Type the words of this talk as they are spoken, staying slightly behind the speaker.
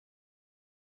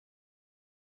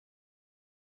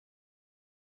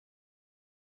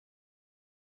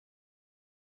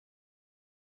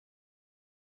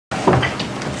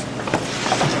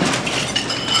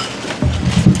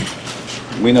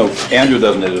We know Andrew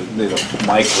doesn't need a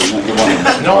mic.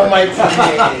 No mic for me.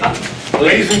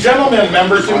 Ladies and gentlemen,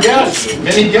 members and guests,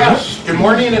 many guests, good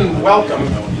morning and welcome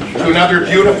to another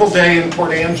beautiful day in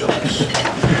Port Angeles.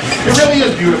 It really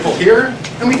is beautiful here,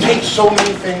 and we take so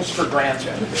many things for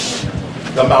granted.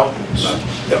 The mountains,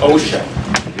 the ocean,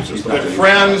 good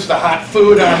friends, the hot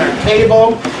food on our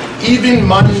table, even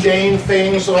mundane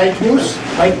things like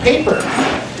paper.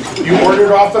 You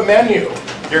ordered off a menu.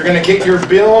 You're going to get your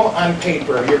bill on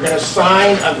paper. You're going to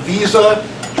sign a Visa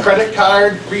credit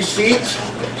card receipt.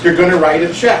 You're going to write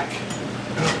a check.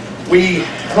 I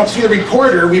don't see the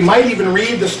recorder. We might even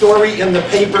read the story in the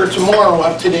paper tomorrow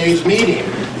of today's meeting.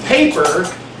 Paper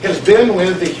has been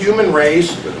with the human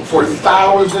race for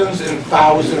thousands and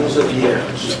thousands of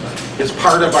years. It's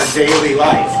part of our daily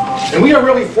life. And we are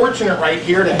really fortunate right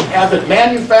here to have it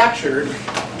manufactured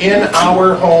in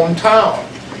our hometown,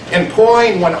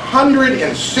 employing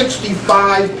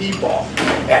 165 people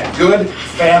at good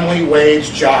family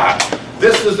wage jobs.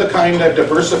 This is the kind of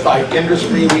diversified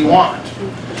industry we want.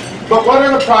 But what are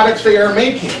the products they are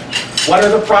making? What are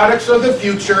the products of the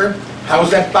future? How's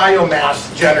that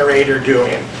biomass generator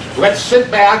doing? Let's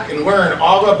sit back and learn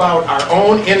all about our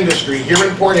own industry here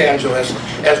in Port Angeles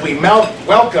as we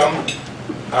welcome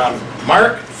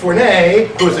Mark Fournier,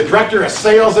 who is the Director of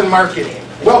Sales and Marketing.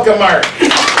 Welcome, Mark.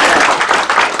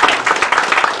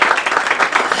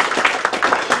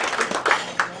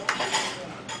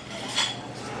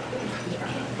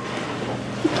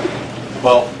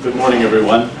 Well, good morning,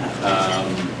 everyone.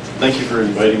 Thank you for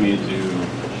inviting me to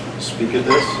speak at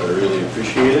this. I really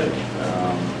appreciate it.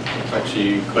 It's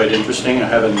actually quite interesting.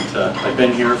 I've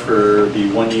been here for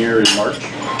the 1 year in March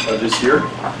of this year.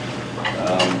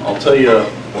 I'll tell you a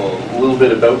little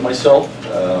bit about myself.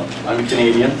 I'm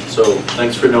Canadian, so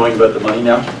thanks for knowing about the money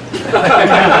now.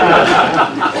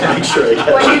 Make sure I get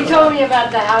Well, you told me about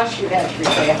the house you had for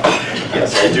sale.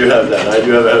 Yes, I do have that. I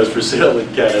do have a house for sale in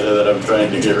Canada that I'm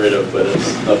trying to get rid of, but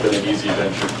it's not been an easy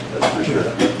venture, that's for sure.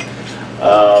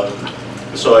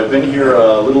 So I've been here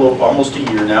almost a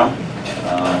year now.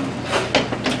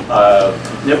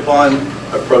 Nippon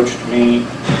approached me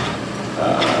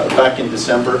back in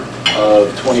December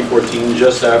of 2014,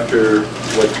 just after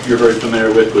what you're very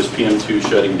familiar with was PM2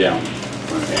 shutting down.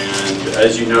 And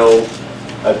as you know,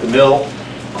 at the mill,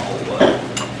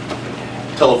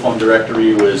 telephone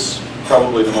directory was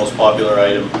probably the most popular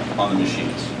item on the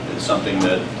machines. It's something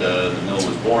that the mill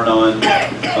was born on,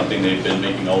 something they've been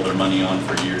making all their money on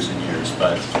for years and years.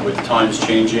 But with times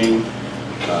changing,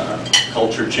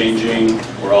 culture changing,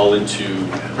 we're all into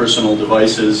personal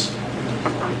devices.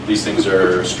 These things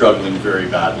are struggling very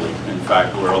badly. In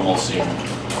fact, we're almost seeing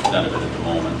none of it at the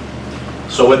moment.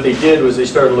 So what they did was they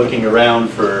started looking around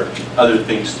for other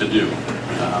things to do.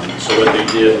 So what they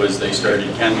did was they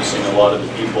started canvassing a lot of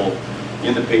the people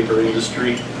in the paper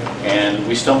industry, and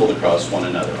we stumbled across one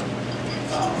another.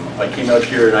 I came out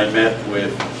here and I met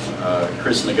with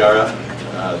Chris Nagara,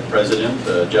 the president,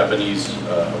 the Japanese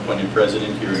appointed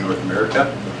president here in North America,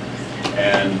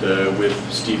 and with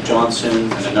Steve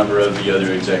Johnson and a number of the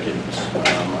other executives.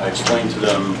 I explained to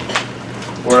them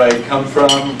where I come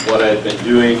from, what I've been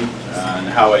doing, and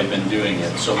how I've been doing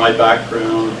it. So my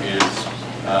background is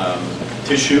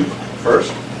tissue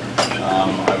first.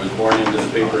 I was born into the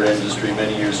paper industry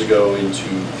many years ago into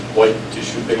white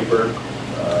tissue paper,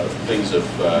 things of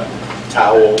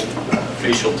towel,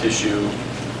 facial tissue,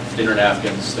 dinner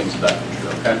napkins, things of that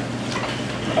nature, okay?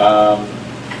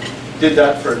 Did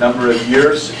that for a number of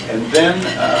years, and then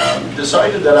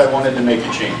decided that I wanted to make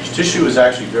a change. Tissue was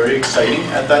actually very exciting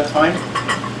at that time,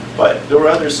 but there were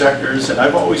other sectors, and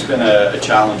I've always been a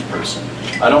challenge person.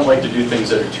 I don't like to do things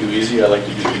that are too easy, I like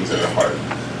to do things that are hard.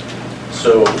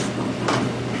 So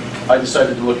I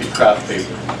decided to look at craft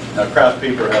paper. Now craft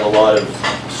paper had a lot of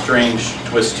strange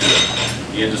twists to it.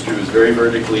 The industry was very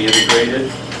vertically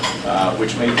integrated,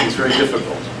 which made things very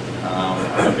difficult.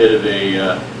 I'm a bit of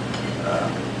a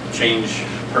change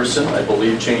person. I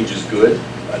believe change is good.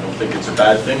 I don't think it's a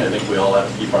bad thing. I think we all have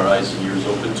to keep our eyes and ears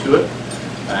open to it.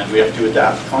 And we have to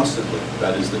adapt constantly.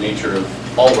 That is the nature of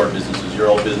all of our businesses. You're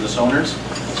all business owners,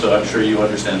 so I'm sure you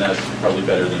understand that probably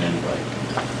better than anybody.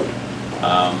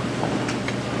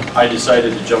 I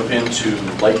decided to jump into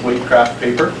lightweight craft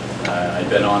paper. I've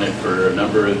been on it for a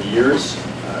number of years.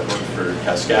 I worked for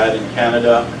Cascade in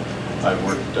Canada.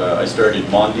 I started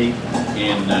Mondi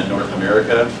in North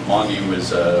America. Mondi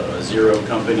was a zero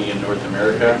company in North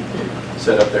America,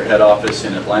 set up their head office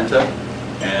in Atlanta,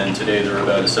 and today they're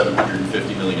about a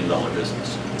 $750 million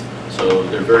business. So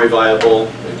they're very viable,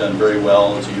 they've done very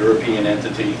well. It's a European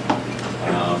entity.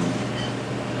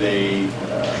 They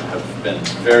have been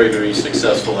very, very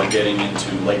successful in getting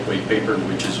into lightweight paper,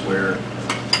 which is where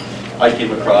I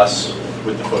came across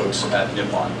with the folks at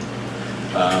Nippon.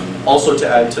 Also to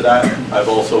add to that, I've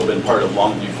also been part of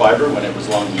Longview Fiber when it was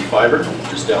Longview Fiber,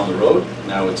 just down the road.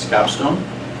 Now it's Capstone.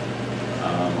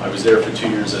 I was there for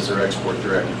 2 years as their export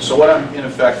director. So in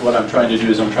effect, what I'm trying to do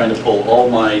is I'm trying to pull all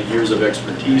my years of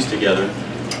expertise together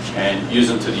and use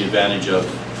them to the advantage of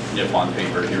Nippon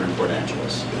Paper here in Port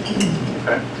Angeles.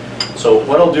 Okay? So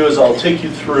what I'll do is I'll take you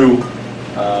through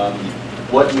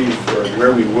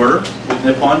where we were with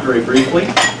Nippon very briefly.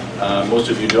 Most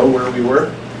of you know where we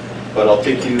were, but I'll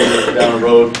take you down a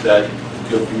road that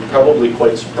you'll be probably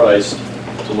quite surprised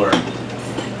to learn.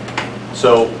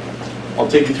 So I'll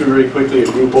take you through very quickly a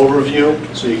group overview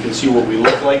so you can see what we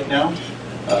look like now.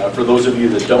 For those of you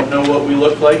that don't know what we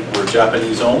look like, we're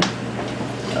Japanese owned.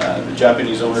 The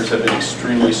Japanese owners have been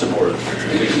extremely supportive.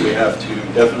 I think we have to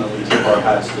definitely tip our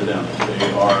hats to them.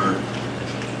 They are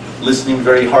listening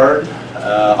very hard.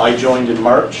 I joined in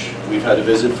March. We've had a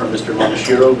visit from Mr.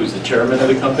 Momashiro, who's the chairman of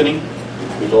the company.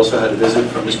 We've also had a visit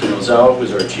from Mr. Nozawa,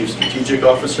 who's our chief strategic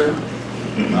officer.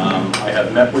 I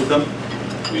have met with them.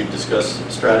 We've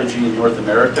discussed strategy in North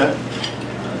America.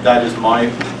 That is my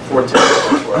forte.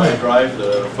 That's where I drive.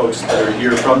 The folks that are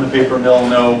here from the paper mill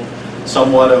know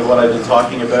somewhat of what I've been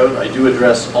talking about. I do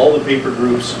address all the paper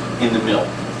groups in the mill.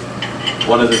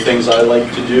 One of the things I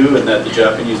like to do, and that the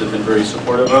Japanese have been very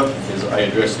supportive of, is I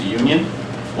address the union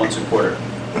once a quarter.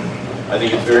 I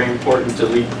think it's very important to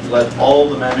let all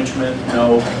the management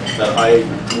know that I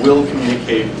will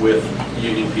communicate with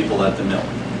union people at the mill.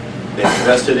 They have a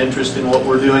vested interest in what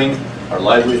we're doing. Our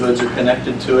livelihoods are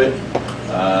connected to it.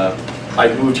 I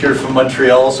moved here from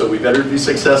Montreal, so we better be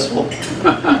successful,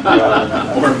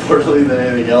 more importantly than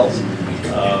anything else.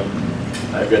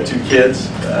 I've got 2 kids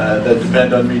that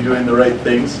depend on me doing the right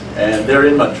things, and they're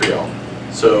in Montreal.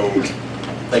 So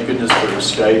thank goodness for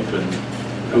Skype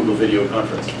and Google video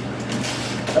conferencing.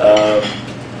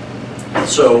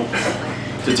 So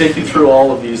to take you through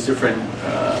all of these different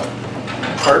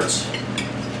parts.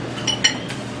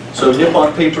 So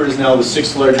Nippon Paper is now the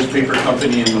 6th largest paper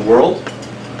company in the world.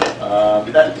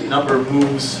 That number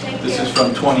moves, this is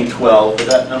from 2012, but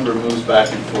that number moves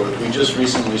back and forth. We just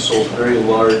recently sold a very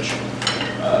large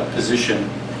position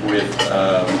with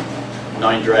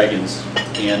 9 Dragons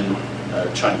in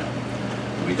China.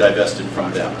 We divested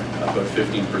from them, about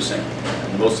 15%.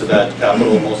 And most of that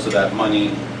capital, most of that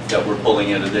money that we're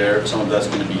pulling out of there, some of that's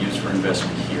going to be used for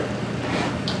investment here.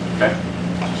 Okay?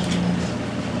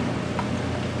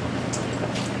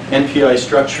 NPI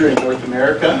structure in North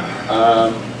America.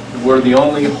 We're the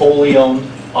only wholly owned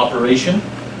operation.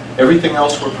 Everything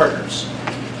else we're partners.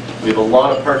 We have a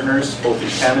lot of partners both in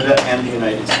Canada and the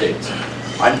United States.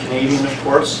 I'm Canadian, of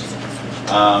course.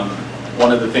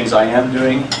 One of the things I am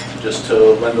doing, just to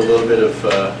lend a little bit of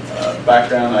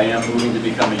background, I am moving to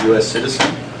become a U.S. citizen.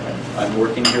 I'm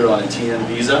working here on a TN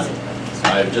visa.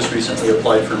 I've just recently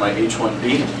applied for my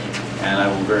H-1B, and I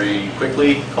will very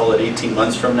quickly, call it 18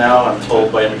 months from now, I'm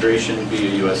told by immigration, be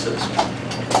a U.S. citizen.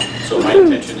 So my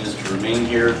intention is to remain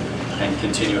here and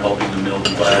continue helping the mill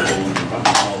be viable and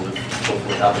all live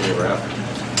hopefully happily ever after.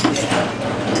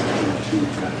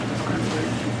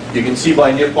 You can see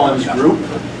by Nippon's group,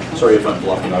 sorry if I'm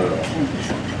blocking out at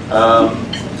all.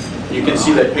 You can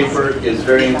see that paper is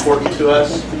very important to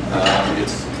us.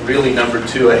 It's really number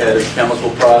 2 ahead of chemical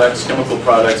products. Chemical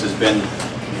products has been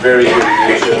very good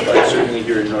in Asia, but certainly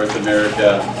here in North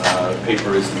America,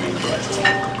 paper is the main driver.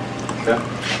 Okay?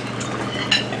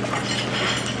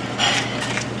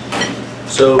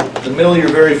 So the mill you're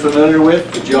very familiar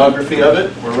with, the geography of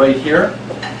it, we're right here.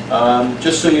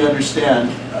 Just so you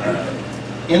understand,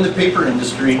 in the paper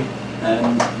industry,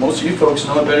 and most of you folks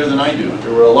know it better than I do,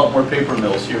 there were a lot more paper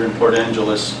mills here in Port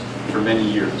Angeles for many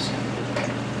years.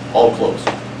 All closed,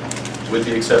 with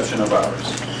the exception of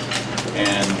ours.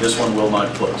 And this one will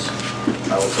not close.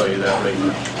 I will tell you that right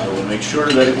now. I will make sure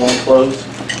that it won't close.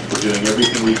 We're doing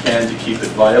everything we can to keep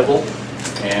it viable.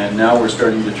 And now we're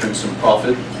starting to turn some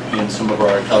profit in some of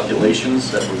our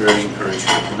calculations that we're very encouraged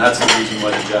with. And that's the reason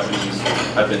why the Japanese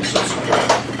have been so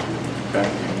supportive. Okay?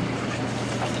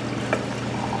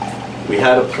 We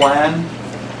had a plan,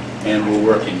 and we're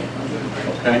working it.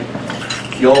 Okay?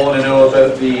 You all want to know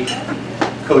about the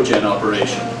cogen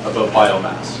operation, about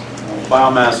biomass.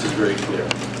 Biomass is very clear.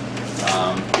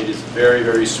 It is a very,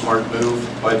 very smart move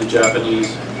by the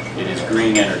Japanese. It is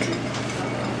green energy.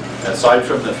 Aside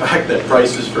from the fact that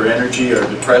prices for energy are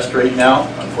depressed right now,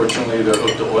 unfortunately they're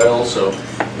hooked to oil, so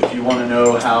if you want to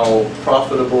know how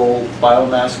profitable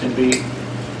biomass can be,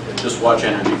 just watch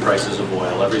energy prices of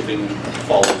oil. Everything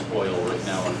follows oil right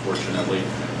now, unfortunately.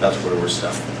 that's where we're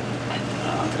stuck.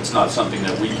 It's not something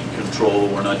that we can control.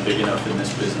 We're not big enough in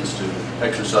this business to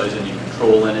exercise any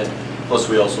control in it. Plus,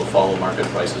 we also follow market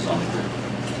prices on the grid.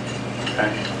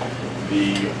 Okay.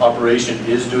 The operation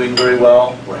is doing very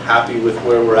well. We're happy with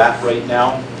where we're at right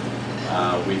now.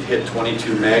 We've hit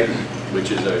 22 meg,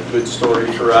 which is a good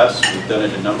story for us. We've done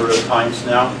it a number of times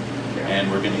now,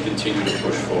 and we're going to continue to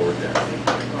push forward there.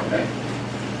 Okay.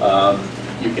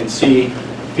 You can see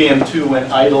PM2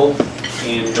 went idle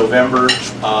in November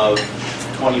of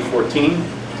 2014.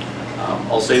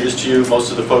 I'll say this to you,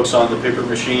 most of the folks on the paper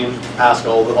machine ask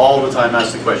all the time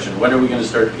ask the question, when are we going to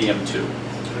start PM2?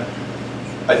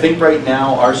 I think right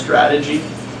now our strategy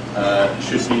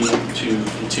should be to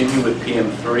continue with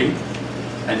PM3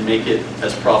 and make it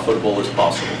as profitable as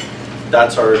possible.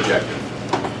 That's our objective.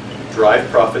 Drive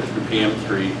profit through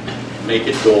PM3, make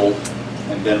it gold,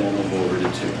 and then we'll move over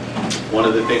to 2. One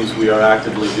of the things we are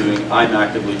actively doing, I'm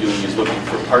actively doing, is looking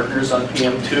for partners on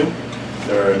PM2.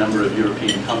 There are a number of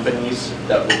European companies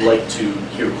that would like to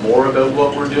hear more about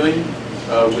what we're doing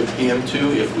with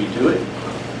PM2 if we do it.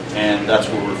 And that's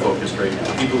where we're focused right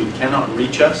now. People who cannot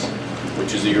reach us,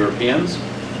 which is the Europeans,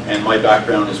 and my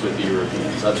background is with the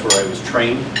Europeans. That's where I was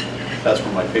trained. That's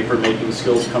where my paper making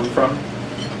skills come from.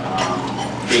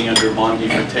 Being under Mondi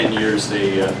for 10 years,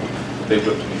 they whipped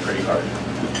me pretty hard.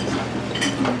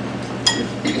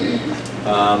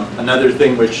 Another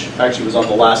thing which actually was on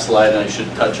the last slide and I should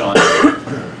touch on,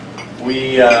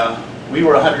 we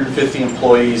were 150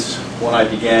 employees when I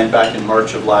began back in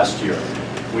March of last year.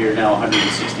 We are now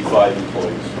 165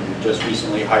 employees. We've just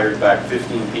recently hired back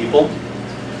 15 people,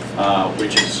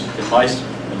 which is, in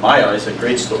my eyes, a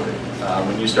great story.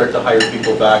 When you start to hire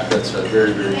people back, that's a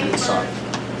very, very good sign.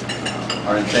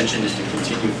 Our intention is to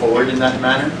continue forward in that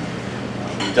manner.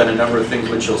 We've done a number of things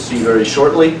which you'll see very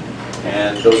shortly,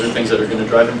 and those are things that are going to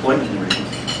drive employment in the region.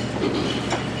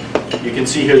 You can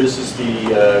see here, this is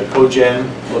the cogen,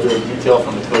 a little bit of detail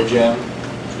from the cogen,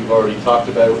 which we've already talked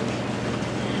about.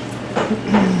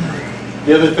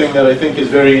 The other thing that I think is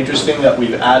very interesting that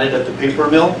we've added at the paper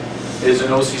mill is an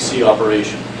OCC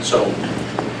operation. So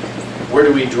where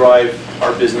do we drive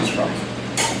our business from?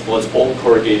 Well, it's old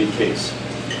corrugated case.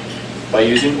 By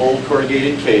using old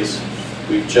corrugated case,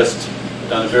 we've just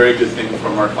done a very good thing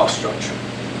from our cost structure.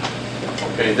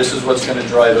 Okay, this is what's going to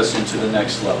drive us into the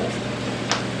next level.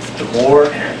 The more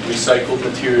recycled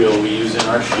material we use in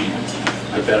our sheet,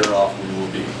 the better off we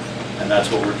will be. And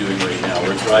that's what we're doing right now.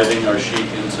 We're driving our sheet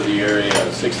into the area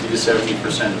of 60 to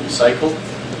 70% recycled.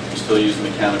 We still use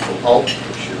mechanical pulp,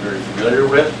 which you're very familiar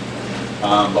with.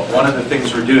 But one of the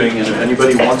things we're doing, and if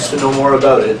anybody wants to know more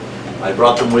about it, I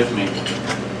brought them with me.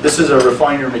 This is a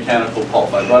refiner mechanical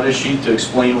pulp. I brought a sheet to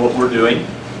explain what we're doing.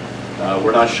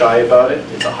 We're not shy about it.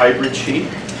 It's a hybrid sheet.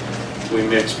 We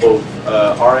mix both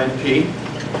RNP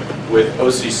with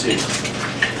OCC.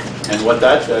 And what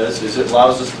that does is it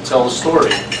allows us to tell a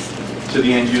story to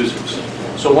the end users.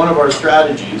 So one of our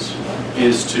strategies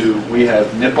is we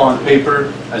have Nippon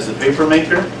Paper as the paper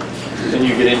maker, then you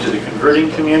get into the converting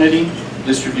community,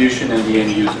 distribution, and the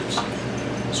end users.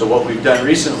 So what we've done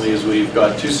recently is we've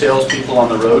got 2 salespeople on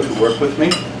the road who work with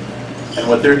me, and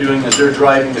what they're doing is they're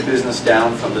driving the business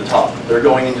down from the top. They're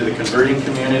going into the converting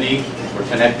community, we're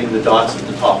connecting the dots at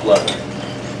the top level.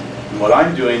 And what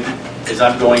I'm doing is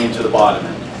I'm going into the bottom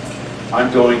end.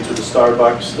 I'm going to the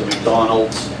Starbucks, the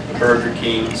McDonald's, the Burger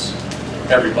Kings,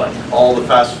 everybody. All the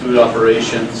fast food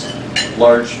operations,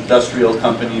 large industrial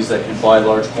companies that can buy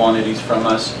large quantities from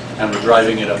us, and we're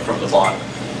driving it up from the bottom.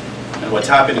 And what's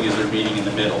happening is they're meeting in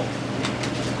the middle.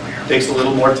 It takes a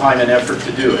little more time and effort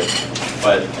to do it,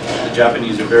 but the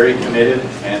Japanese are very committed,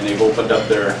 and they've opened up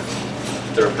their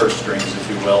purse strings, if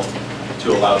you will,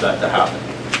 to allow that to happen.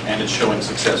 And it's showing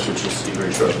success, which you'll see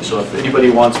very shortly. So if anybody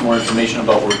wants more information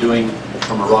about what we're doing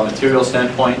from a raw material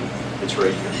standpoint, it's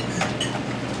right here.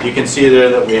 You can see there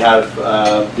that we have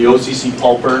the OCC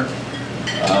pulper.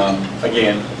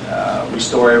 Again, we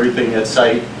store everything at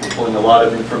site. We're pulling a lot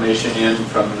of information in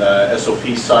from the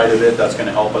SOP side of it. That's going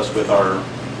to help us with our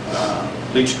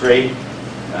bleach grade.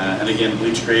 And again,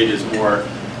 bleach grade is more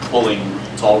pulling.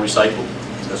 It's all recycled.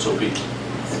 It's SOP.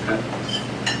 Okay.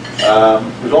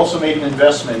 We've also made an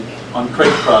investment on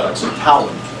crate products in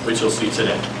Clallam, which you'll see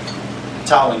today.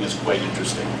 Toweling is quite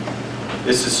interesting.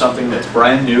 This is something that's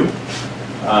brand new.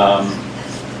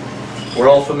 We're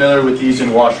all familiar with these in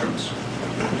washrooms.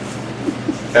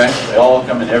 Okay? They all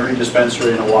come in every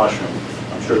dispensary in a washroom.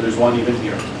 I'm sure there's one even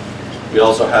here. We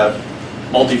also have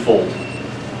multifold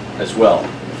as well.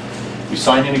 We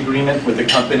signed an agreement with a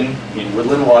company in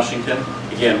Woodland, Washington.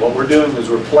 Again, what we're doing is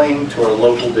we're playing to our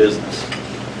local business.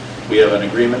 We have an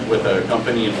agreement with a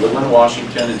company in Woodland,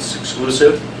 Washington. It's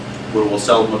exclusive, where we'll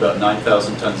sell them about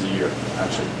 9,000 tons a year,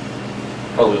 actually.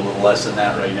 Probably a little less than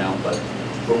that right now, but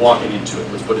we're walking into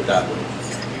it, let's put it that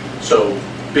way. So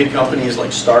big companies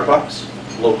like Starbucks,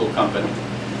 local company,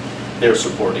 they're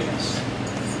supporting us.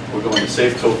 We're going to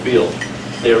Safeco Field.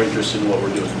 They're interested in what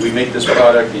we're doing. We make this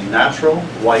product in natural,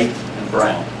 white, and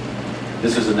brown.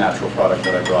 This is a natural product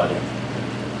that I brought in.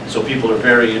 So people are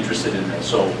very interested in this.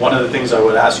 So one of the things I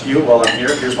would ask you while I'm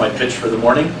here, here's my pitch for the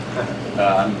morning.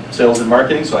 I'm sales and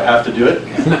marketing, so I have to do it.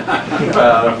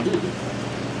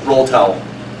 Roll towel.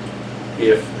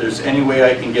 If there's any way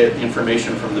I can get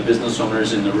information from the business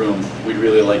owners in the room, we'd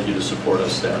really like you to support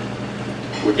us there.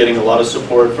 We're getting a lot of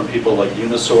support from people like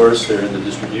Unisource. They're in the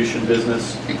distribution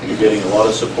business. We're getting a lot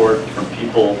of support from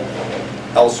people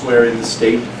elsewhere in the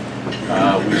state.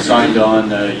 We've signed on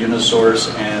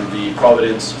Unisource and the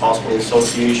Providence Hospital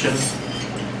Association.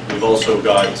 We've also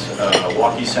got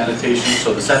Walkie Sanitation.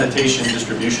 So the sanitation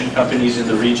distribution companies in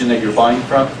the region that you're buying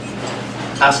from,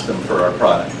 ask them for our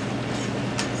product.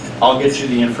 I'll get you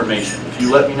the information. If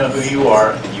you let me know who you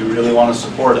are and you really want to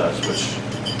support us, which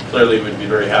clearly would be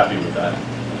very happy with that,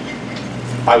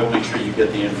 I will make sure you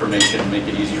get the information and make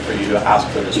it easier for you to ask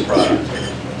for this product.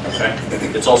 Okay?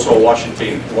 It's also a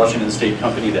Washington State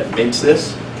company that makes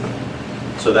this,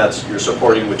 so that's, you're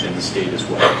supporting within the state as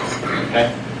well.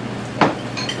 Okay?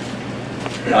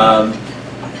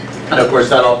 And of course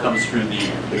that all comes through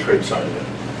the crib side of it.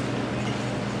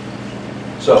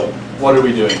 So, what are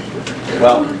we doing?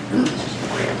 Well,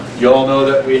 you all know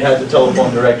that we had the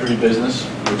telephone directory business,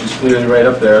 which is clearly right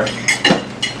up there.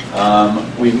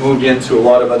 We've moved into a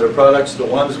lot of other products. The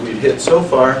ones we've hit so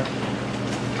far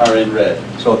are in red.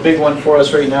 So a big one for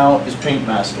us right now is paint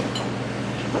masking.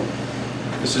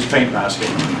 This is paint masking.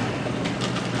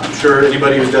 I'm sure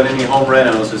anybody who's done any home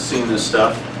renos has seen this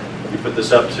stuff. We put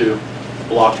this up to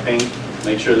block paint,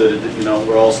 make sure that it, you know,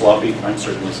 we're all sloppy. I'm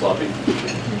certainly sloppy.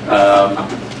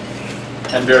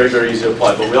 And very, very easy to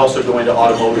apply. But we also go into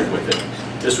automotive with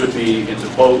it. This would be into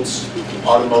boats,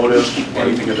 automotive,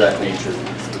 anything of that nature.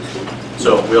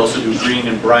 So we also do green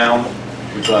and brown.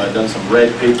 We've done some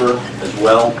red paper as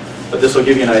well. But this will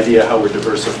give you an idea how we're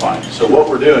diversifying. So what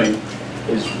we're doing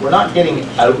is we're not getting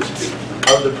out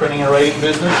of the printing and writing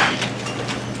business.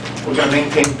 We're going to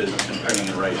maintain business in printing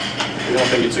and writing. We don't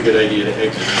think it's a good idea to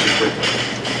exit too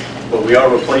quickly. But we are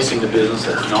replacing the business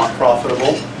that's not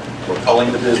profitable. We're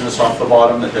culling the business off the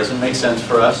bottom that doesn't make sense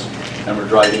for us, and we're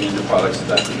driving into products of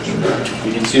that position.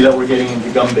 You can see that we're getting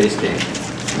into gum-based tape.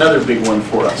 Another big one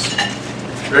for us.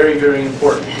 Very, very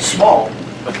important. Small,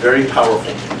 but very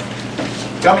powerful.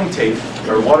 Gumming tape,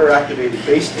 or water-activated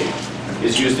base tape,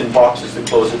 is used in boxes to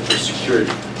close it for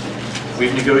security.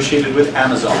 We've negotiated with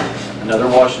Amazon, another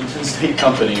Washington State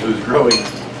company who's growing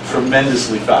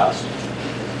tremendously fast,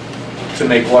 to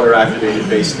make water-activated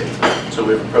base tape. So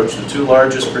we've approached the two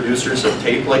largest producers of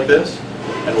tape like this,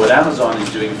 and what Amazon is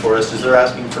doing for us is they're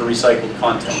asking for recycled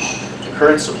content. The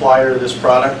current supplier of this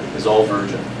product is all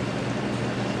virgin.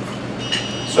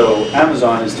 So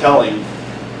Amazon is telling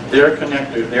their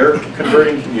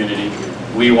converting community,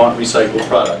 we want recycled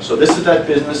products. So this is that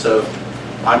business of,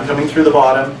 I'm coming through the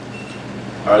bottom,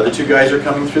 our other two guys are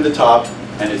coming through the top,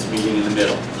 and it's meeting in the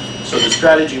middle. So the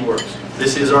strategy works.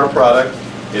 This is our product.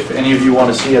 If any of you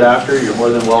want to see it after, you're more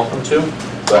than welcome to.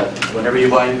 But whenever you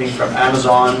buy anything from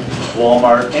Amazon,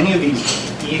 Walmart, any of these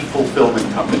e-fulfillment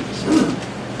companies,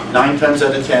 9 times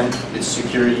out of 10, it's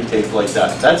security tape like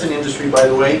that. That's an industry, by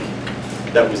the way,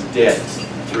 that was dead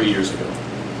 3 years ago.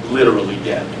 Literally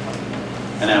dead.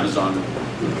 And Amazon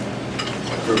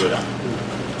grew it up.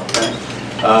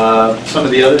 Okay? Some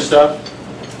of the other stuff,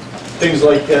 things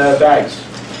like bags.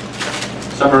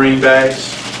 Submarine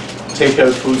bags,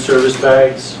 takeout food service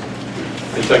bags,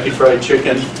 Kentucky Fried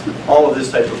Chicken, all of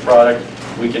this type of product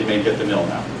we can make at the mill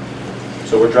now.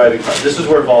 So we're driving hard. This is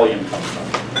where volume comes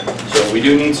from. So we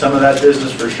do need some of that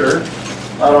business for sure.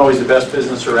 Not always the best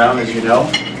business around, as you know.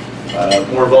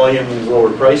 More volume means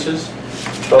lower prices.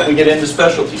 But we get into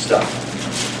specialty stuff.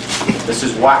 This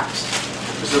is wax.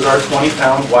 This is our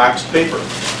 20-pound waxed paper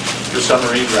for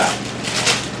submarine wrap.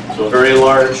 So very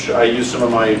large. I use some of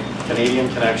my Canadian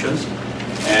connections,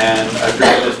 and I've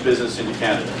driven this business into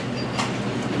Canada.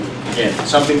 Again,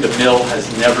 something the mill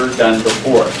has never done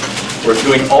before. We're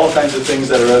doing all kinds of things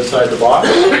that are outside the box.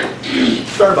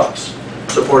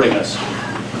 Starbucks supporting us.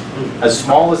 As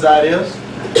small as that is,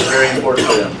 it's very important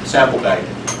for them. Sample bag.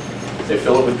 They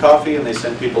fill it with coffee and they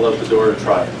send people out the door to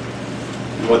try it.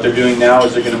 And what they're doing now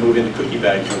is they're going to move into cookie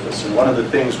bags with us. And one of the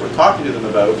things we're talking to them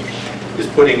about is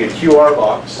putting a QR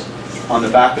box on the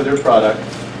back of their product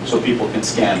so people can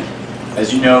scan it.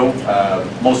 As you know,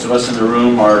 most of us in the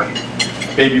room are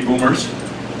baby boomers.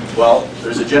 Well,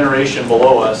 there's a generation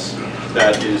below us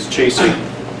that is chasing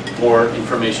more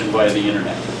information via the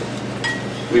internet.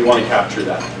 We want to capture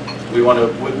that. We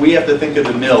have to think of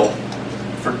the mill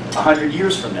for 100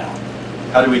 years from now.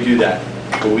 How do we do that?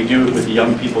 Well, we do it with the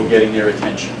young people getting their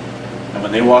attention. And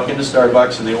when they walk into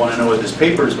Starbucks and they want to know what this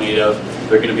paper is made of,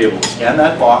 they're going to be able to scan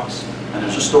that box, and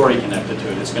there's a story connected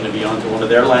to it. It's going to be onto one of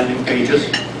their landing pages,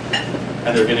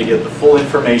 and they're going to get the full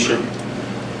information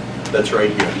that's right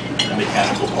here, the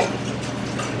mechanical pulp.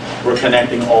 We're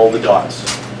connecting all the dots.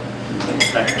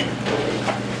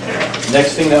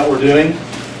 Next thing that we're doing,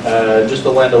 just to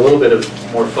lend a little bit of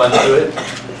more fun to it,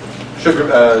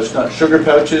 sugar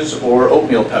pouches or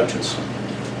oatmeal pouches.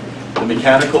 The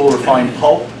mechanical refined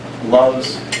pulp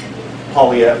loves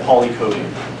polycoating.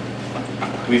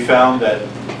 We found that,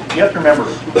 you have to remember,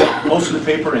 most of the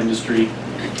paper industry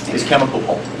is chemical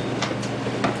pulp.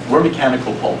 We're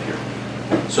mechanical pulp here.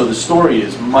 So the story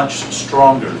is much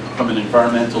stronger from an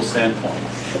environmental standpoint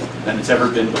than it's ever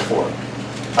been before.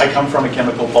 I come from a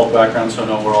chemical pulp background, so I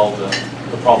know where all the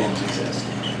problems exist.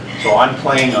 So I'm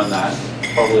playing on that.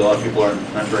 Probably a lot of people aren't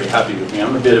very happy with me.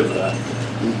 I'm a bit of a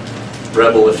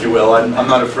rebel, if you will. I'm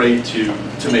not afraid to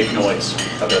make noise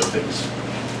about things.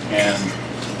 And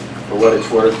for what it's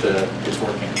worth, it's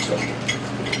working. So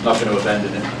I'm not going to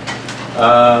abandon it.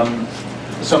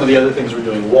 Some of the other things we're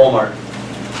doing, Walmart.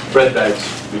 Bread bags.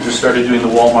 We just started doing the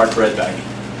Walmart bread bagging.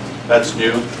 That's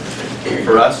new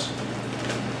for us.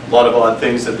 A lot of odd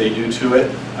things that they do to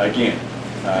it. Again,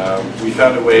 we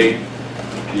found a way,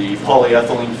 the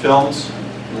polyethylene films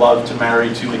love to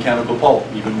marry to mechanical pulp,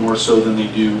 even more so than they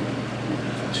do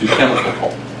to chemical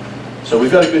pulp. So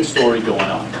we've got a good story going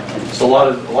on. It's a lot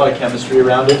of chemistry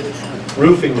around it.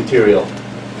 Roofing material.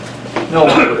 No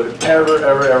one would have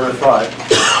ever thought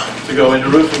to go into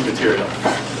roofing material.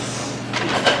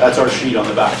 That's our sheet on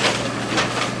the back.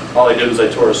 All I did was I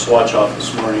tore a swatch off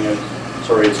this morning.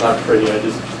 Sorry, it's not pretty. I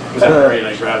just was in a hurry and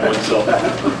I grabbed one, so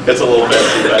it's a little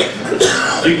messy, but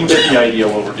you can get the idea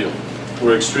what we're doing.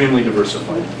 We're extremely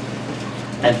diversified.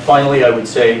 And finally, I would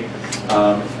say,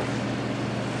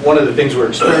 one of the things we're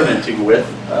experimenting with,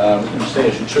 I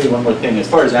should show you one more thing. As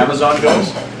far as Amazon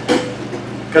goes,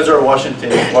 because they're a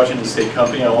Washington State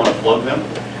company, I want to plug them.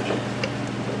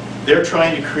 They're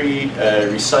trying to create a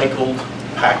recycled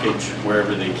package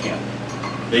wherever they can.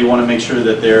 They want to make sure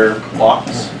that their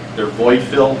box, their void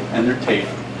fill, and their tape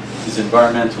is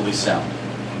environmentally sound.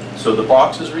 So the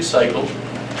box is recycled.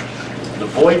 The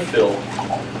void fill,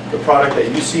 the product that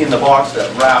you see in the box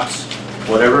that wraps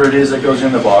whatever it is that goes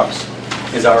in the box,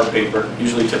 is our paper.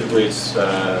 Usually, typically, it's 2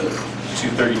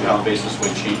 30-pound basis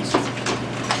weight sheets.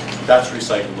 That's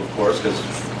recycled, of course, because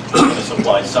we're going to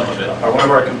supply some of it. One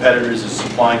of our competitors is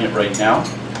supplying it right now,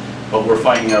 but we're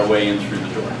finding our way in through the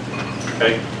door.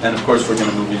 Okay? And of course, we're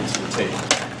going to move into the tape.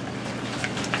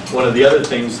 One of the other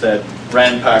things that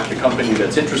Ranpak, the company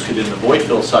that's interested in the void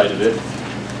fill side of it,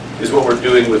 is what we're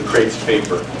doing with crates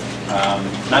paper.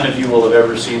 None of you will have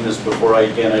ever seen this before. I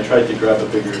tried to grab a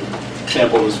bigger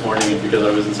sample this morning, and because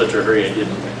I was in such a hurry, I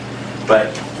didn't.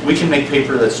 But we can make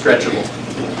paper that's stretchable.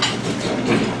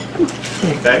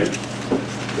 Okay?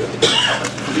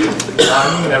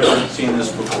 You've never seen this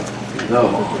before. No.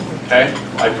 Okay?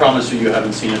 I promise you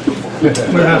haven't seen it before.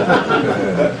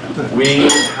 We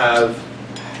have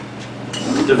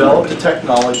developed a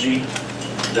technology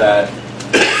that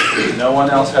no one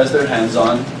else has their hands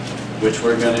on, which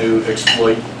we're going to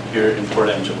exploit here in Port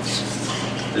Angeles.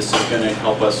 This is going to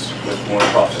help us with more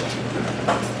profit.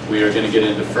 We are going to get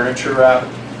into furniture wrap.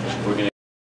 We're going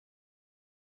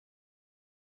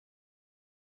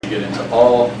to get into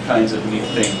all kinds of neat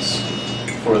things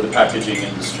for the packaging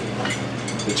industry.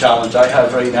 The challenge I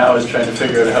have right now is trying to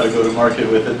figure out how to go to market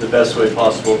with it the best way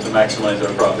possible to maximize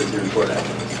our profits here in Port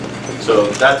Angeles.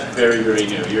 So that's very, very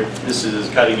new. This is as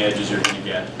cutting edge as you're going to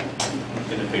get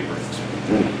in the paper industry.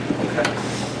 Okay.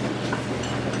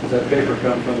 Does that paper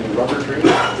come from the rubber tree?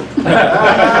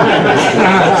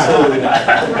 Absolutely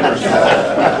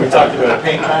not. We talked about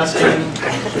paint masking.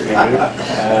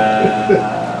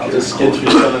 I'll just get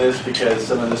through some of this because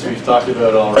some of this we've talked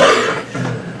about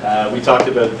already. We talked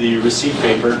about the receipt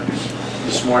paper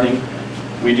this morning.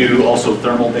 We do also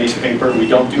thermal-based paper. We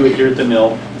don't do it here at the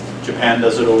mill. Japan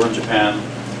does it over in Japan.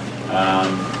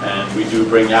 And we do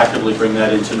actively bring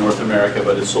that into North America,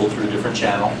 but it's sold through a different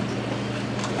channel.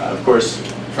 Of course,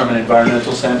 from an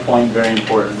environmental standpoint, very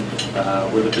important.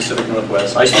 We're the Pacific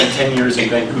Northwest. I spent 10 years in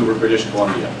Vancouver, British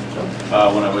Columbia,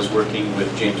 when I was working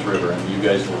with James River, and you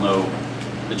guys will know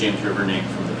the James River name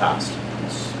from the past.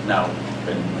 It's now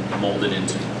been molded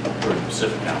into the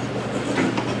Pacific now.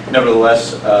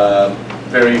 Nevertheless,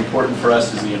 very important for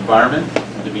us is the environment,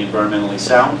 and to be environmentally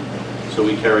sound, so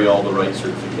we carry all the right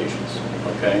certifications,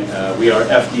 okay? We are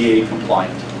FDA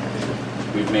compliant.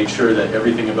 We've made sure that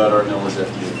everything about our mill is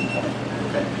FDA compliant,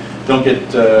 okay? Don't get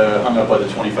hung up by the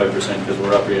 25% because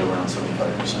we're up here around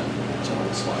 75%.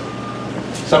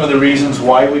 Some of the reasons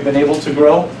why we've been able to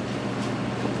grow,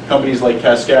 companies like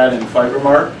Cascade and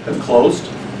Fibermark have closed.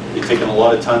 They've taken a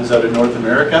lot of tons out of North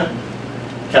America.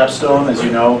 Capstone, as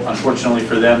you know, unfortunately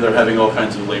for them, they're having all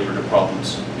kinds of labor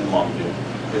problems in Longview.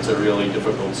 It's a really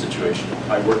difficult situation.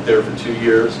 I worked there for 2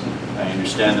 years. I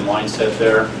understand the mindset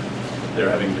there. They're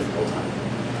having a difficult time.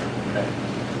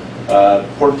 Okay.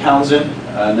 Port Townsend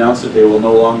announced that they will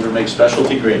no longer make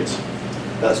specialty grades.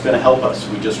 That's going to help us.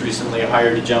 We just recently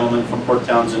hired a gentleman from Port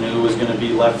Townsend who was going to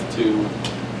be left to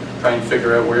try and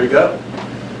figure out where to go.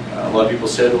 A lot of people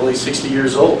said, well, he's 60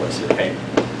 years old. I said, hey,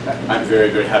 I'm very,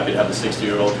 very happy to have a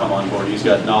 60-year-old come on board. He's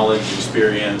got knowledge,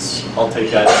 experience. I'll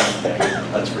take that any day,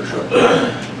 that's for sure.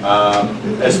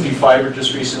 SP Fiber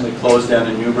just recently closed down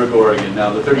in Newburgh, Oregon.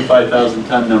 Now, the 35,000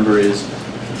 ton number is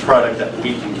product that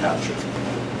we can capture.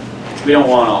 We don't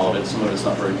want all of it. Some of it's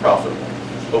not very profitable.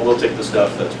 But we'll take the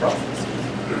stuff that's profitable.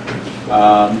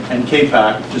 And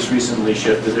K-Pac just recently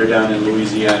shifted. They're down in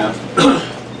Louisiana.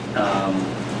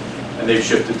 And they've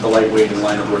shifted to lightweight and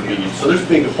linerboard medium. So there's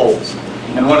big holes.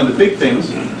 And one of the big things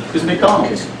is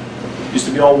McDonald's. Used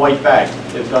to be all white bag.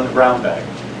 They've done the brown bag.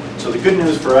 So the good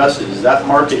news for us is that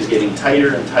market is getting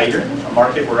tighter and tighter. A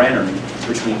market we're entering,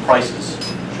 which means prices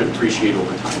should appreciate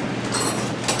over time.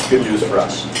 Good news for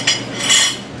us.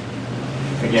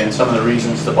 Again, some of the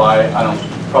reasons to buy, I don't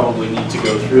probably need to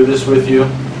go through this with you.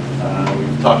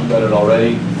 We've talked about it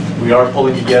already. We are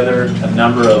pulling together a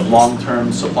number of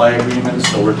long-term supply agreements,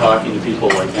 so we're talking to people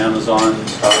like Amazon,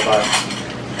 Starbucks,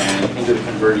 and into the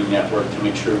converting network to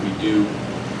make sure we do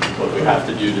what we have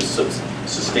to do to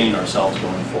sustain ourselves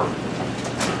going forward.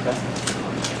 Okay.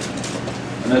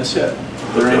 And that's it.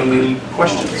 Are there any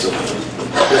questions?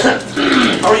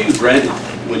 How are you branded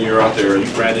when you're out there? Are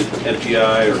you branded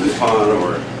NPI or Nippon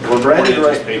or we're branded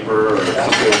right paper? Or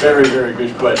very, very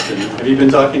good question. Have you been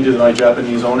talking to my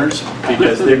Japanese owners?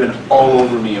 Because they've been all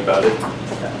over me about it.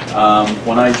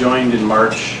 When I joined in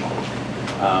March,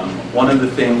 one of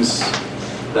the things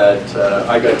that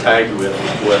I got tagged with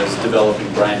was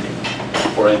developing branding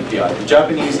for NPI. The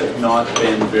Japanese have not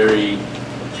been very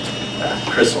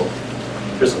Crystal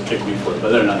kicked me for it, but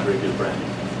they're not very good branding.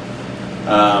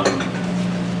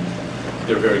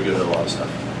 They're very good at a lot of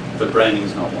stuff, but branding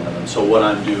is not one of them. So what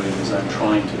I'm doing is I'm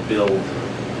trying to build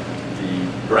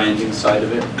the branding side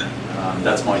of it.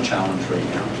 That's my challenge right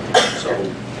now. So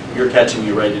you're catching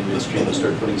me right in midstream to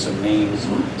start putting some names,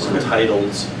 some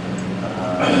titles.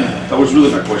 That was really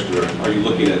my question. Are you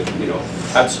looking at,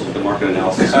 Absolutely. the market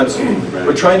analysis? Absolutely.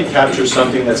 We're trying to capture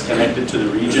something that's connected to the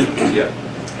region. Yeah.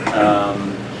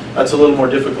 That's a little more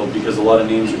difficult because a lot of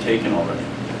names are taken already.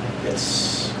 It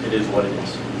is what it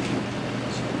is.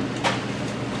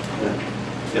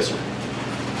 Yes, sir.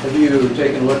 Have you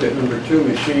taken a look at number 2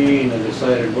 machine and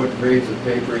decided what grades of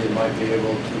paper you might be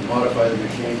able to modify the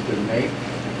machine to make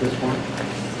at this point?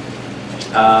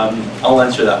 I'll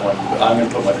answer that one. I'm going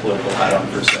to put my political hat on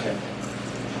for a second.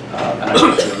 And I'm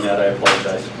not doing that, I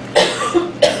apologize.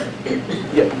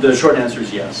 Yeah, the short answer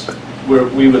is yes.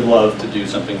 We would love to do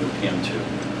something with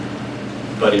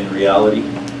PM2. But in reality,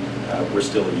 we're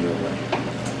still a year away.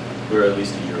 We're at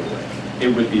least a year away.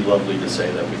 It would be lovely to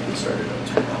say that we could start it out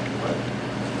tomorrow, but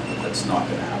that's not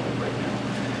going to happen right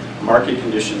now. Market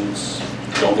conditions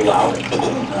don't allow it.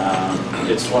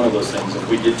 It's one of those things. If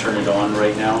we did turn it on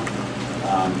right now,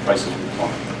 prices would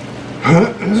climb.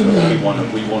 So we want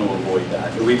to avoid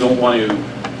that. We don't want to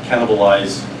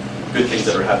cannibalize good things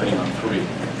that are happening on 3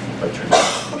 by turning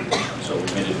it on. So we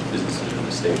made a business decision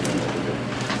to stay tuned.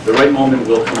 The right moment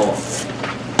will come along.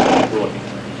 We're looking.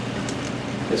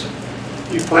 Yes, sir.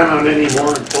 You plan on any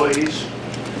more employees?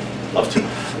 Love to.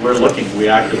 We're looking. We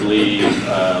actively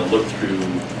look through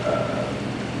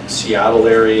Seattle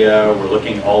area. We're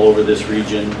looking all over this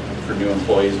region for new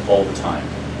employees all the time.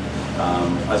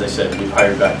 As I said, we've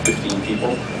hired back 15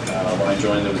 people. When I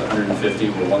joined, there was 150.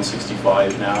 We're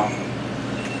 165 now.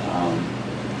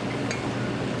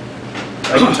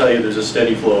 I can tell you there's a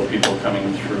steady flow of people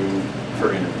coming through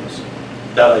for interviews.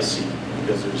 That I see.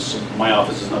 Because my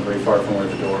office is not very far from where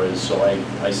the door is, so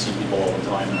I see people all the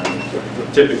time, and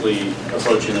I'm typically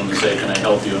approaching them to say, can I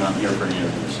help you, and I'm here for an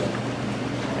interview, so,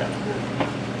 yeah.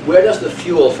 Where does the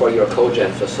fuel for your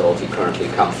cogen facility currently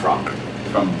come from?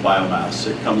 From biomass.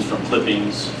 It comes from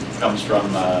clippings, it comes from,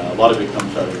 a lot of it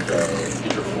comes out of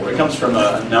Interfor. It comes from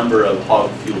a number of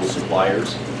hog fuel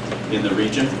suppliers in the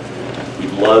region.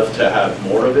 We'd love to have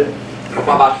more of it.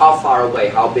 About how far away,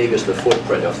 how big is the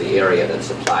footprint of the area that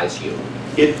supplies you?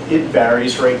 It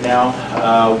varies right now.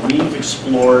 We've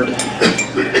explored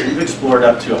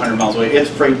up to 100 miles away. It's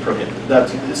freight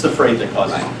prohibitive. It's the freight that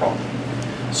causes the problem.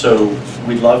 So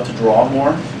we'd love to draw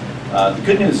more. The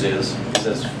good news is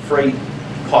as freight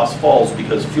cost falls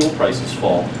because fuel prices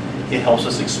fall, it helps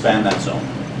us expand that zone.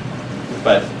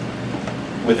 But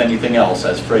with anything else,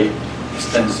 as freight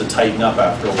tends to tighten up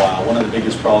after a while, one of the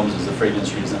biggest problems is the freight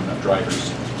industry doesn't have enough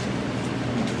drivers.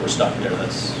 We're stuck there. We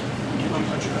can't do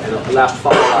much about it. And last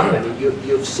follow-up, I mean,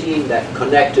 you've seen that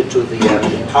connected to the,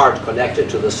 in part connected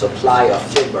to the supply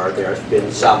of timber, there have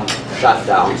been some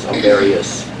shutdowns of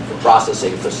various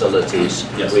processing facilities,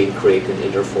 Yes. Green Creek and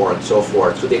Interfor and so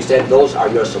forth. To the extent those are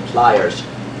your suppliers,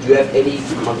 do you have any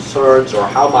concerns or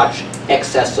how much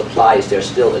excess supply is there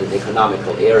still in an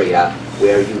economical area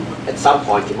where you, at some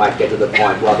point, you might get to the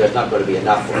point, well, there's not going to be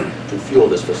enough to fuel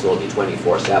this facility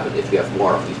 24/7 if you have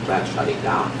more of these plants shutting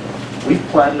down? We've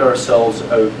planned ourselves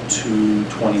out to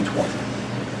 2020.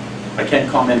 I can't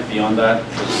comment beyond that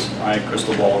because my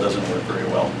crystal ball doesn't work very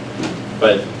well.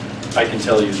 But I can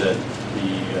tell you that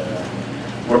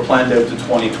we're planned out to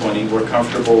 2020. We're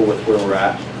comfortable with where we're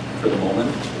at for the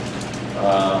moment.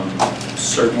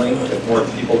 Certainly, if more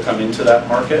people come into that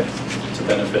market, it's a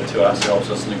benefit to us. It helps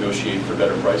us negotiate for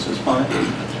better prices on it.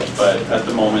 But at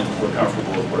the moment, we're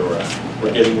comfortable with where we're at.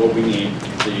 We're getting what we need.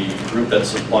 The group that's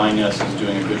supplying us is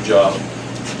doing a good job.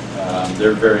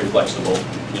 They're very flexible.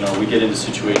 You know, we get into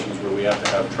situations where we have to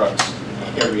have trucks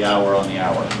every hour on the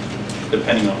hour,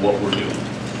 depending on what we're doing.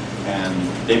 And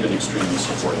they've been extremely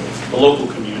supportive. The local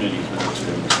community has been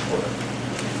extremely supportive.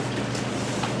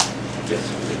 Yes.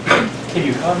 Can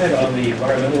you comment on the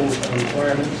environmental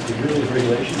requirements, the rules,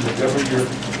 regulations that govern your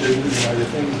business, and are there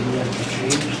things you want to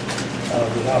change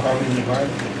without harming the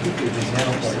environment? Give an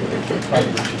example of your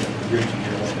project that you're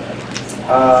like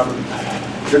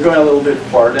that. You're going a little bit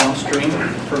far downstream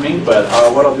for me, but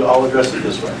what I'll do, I'll address it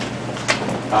this way.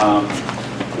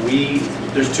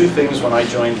 There's two things when I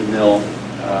joined the mill.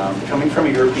 Coming from a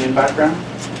European background,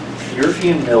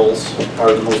 European mills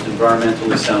are the most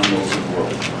environmentally sound mills in the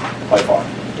world, by far.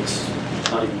 It's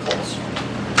not even close.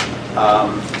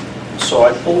 So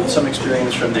I pulled some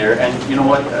experience from there, and you know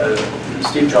what?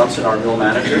 Steve Johnson, our mill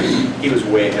manager, he was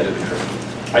way ahead of the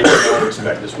curve. I did not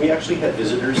expect this. We actually had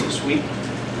visitors this week.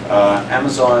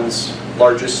 Amazon's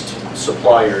largest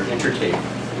supplier, Intertape,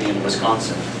 in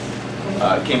Wisconsin,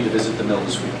 came to visit the mill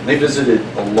this week. And they visited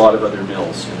a lot of other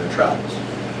mills in their travels.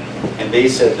 And they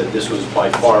said that this was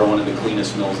by far one of the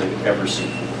cleanest mills they've ever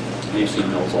seen. And they've seen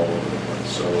mills all over the place.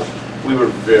 So we were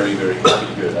very, very happy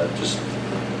to hear that. Just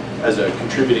as a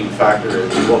contributing factor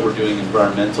to what we're doing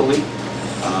environmentally,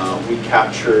 we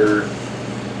capture,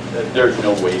 there's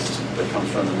no waste that comes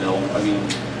from the mill. I mean,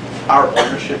 our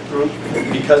ownership group,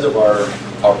 because of our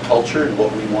culture and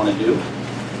what we want to do,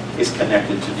 is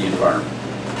connected to the environment.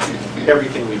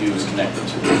 Everything we do is connected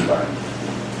to the environment.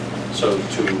 So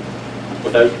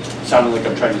without sounding like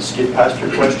I'm trying to skid past your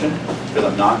question, because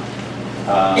I'm not,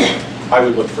 I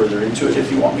would look further into it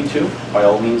if you want me to. By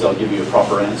all means, I'll give you a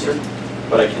proper answer.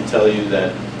 But I can tell you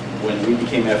that when we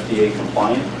became FDA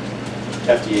compliant,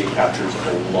 FDA captures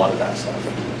a lot of that stuff.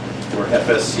 We're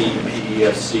FSC,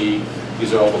 PEFC,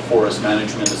 these are all the forest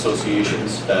management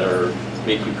associations that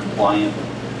make you compliant.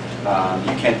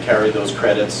 You can't carry those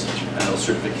credits and those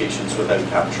certifications without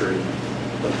capturing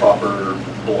the proper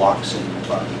blocks in the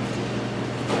environment.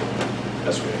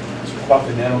 That's what I can answer. About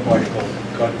the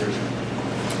nanoparticle controversy.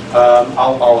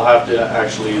 I'll have to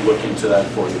actually look into that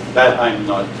for you. That I'm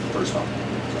not versed on.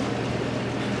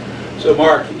 So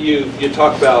Mark, you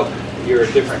talk about your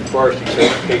different forestry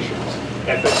certifications,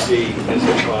 FSC,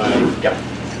 SFI. Yeah.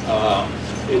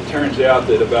 It turns out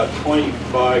that about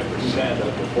 25%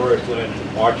 of the forest land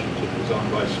in Washington is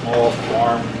owned by small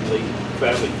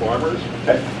family farmers.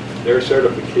 Okay. Their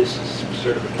certification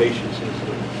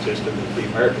system is the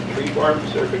American Tree Farm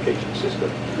Certification System.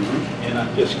 Mm-hmm. And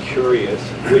I'm just curious,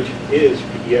 which is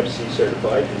PEFC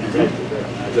certified and federally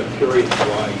recognized. I'm curious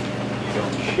why you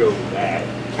don't show that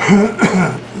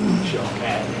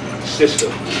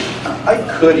system.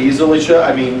 I could easily show.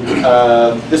 I mean,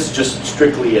 this is just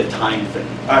strictly a time thing.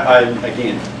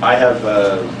 Again, I have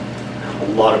a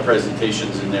lot of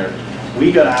presentations in there.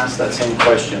 We got asked that same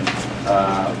question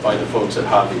by the folks at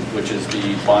Hobby, which is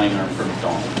the buying arm for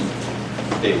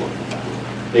McDonald's. They look at that.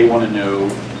 They want to know.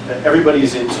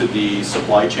 Everybody's into the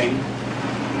supply chain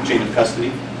of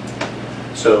custody.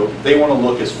 So they want to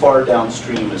look as far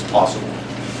downstream as possible.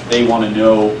 They want to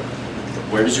know,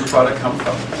 where does your product come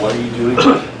from? What are you doing?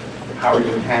 How are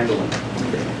you handling it?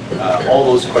 All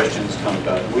those questions come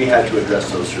about. We had to address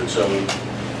those. So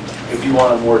if you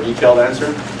want a more detailed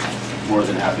answer, more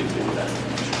than happy to do that.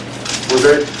 We're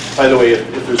very, by the way,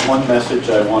 if there's one message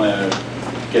I want to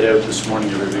get out this morning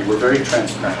to everybody, we're very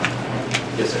transparent.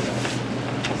 Yes, sir.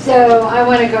 So I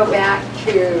want to go back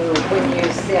to when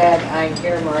you said I'm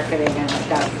here marketing and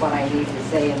that's what I need to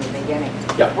say in the beginning.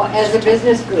 Yeah. Well, as a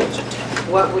business group,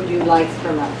 what would you like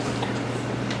from us?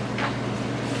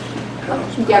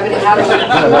 Yeah, but how do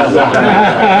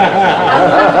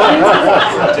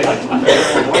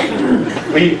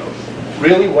you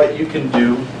Really what you can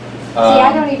do. See,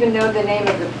 I don't even know the name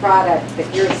of the product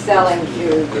that you're selling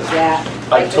to that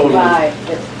I could buy.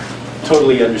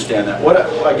 totally understand that.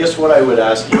 I guess what I would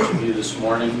ask each of you this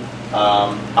morning,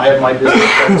 I have my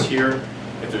business cards here.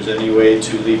 If there's any way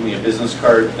to leave me a business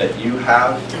card that you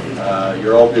have,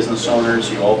 you're all business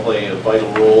owners, you all play a vital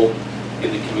role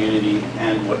in the community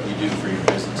and what you do for your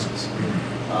businesses.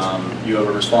 You have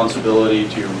a responsibility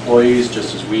to your employees,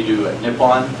 just as we do at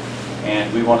Nippon,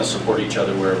 and we want to support each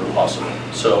other wherever possible.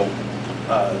 So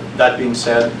that being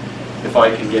said, if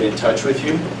I can get in touch with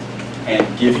you and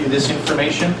give you this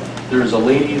information, there's a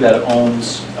lady that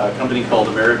owns a company called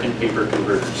American Paper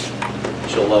Converters.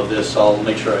 She'll love this. I'll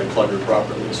make sure I plug her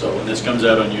properly. So when this comes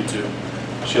out on YouTube,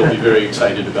 she'll be very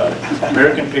excited about it.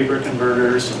 American Paper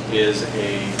Converters is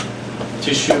a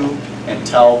tissue and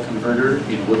towel converter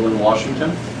in Woodland,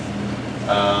 Washington.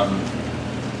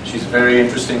 She's a very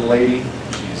interesting lady.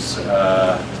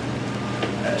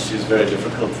 She's very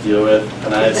difficult to deal with,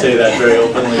 and I'd say that very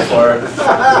openly for her.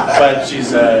 But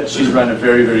she's run a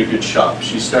very, very good shop.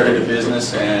 She started a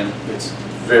business, and it's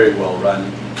very well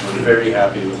run. We're very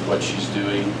happy with what she's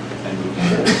doing and moving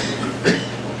forward.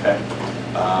 Okay.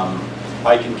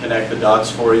 I can connect the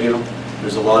dots for you.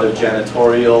 There's a lot of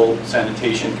janitorial,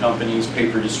 sanitation companies,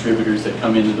 paper distributors that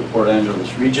come into the Port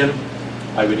Angeles region.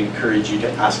 I would encourage you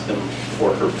to ask them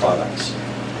for her products,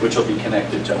 which will be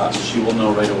connected to us. She will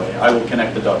know right away. I will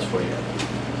connect the dots for you.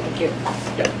 Thank you.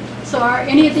 Yeah. So are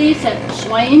any of these at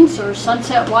Swains or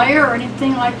Sunset Wire or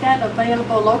anything like that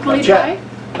available locally? Not yet.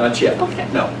 Not yet. Okay.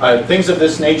 No. Things of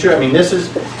this nature, I mean, this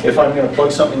is, if I'm going to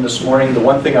plug something this morning, the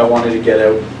one thing I wanted to get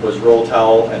out was roll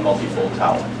towel and multi-fold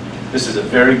towel. This is a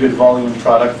very good volume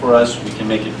product for us. We can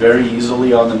make it very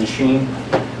easily on the machine.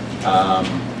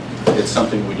 It's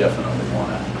something we definitely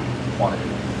want to do.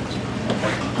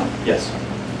 Yes.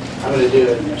 I'm going to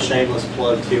do a shameless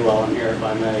plug too while I'm here, if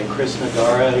I may. Chris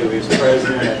Nagara, who is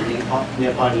president at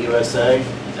Nippon USA,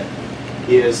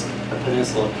 he is a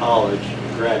Peninsula College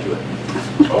graduate.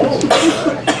 Oh.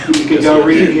 You can go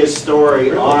read his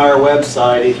story on our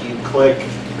website if you click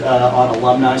on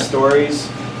alumni stories.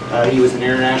 He was an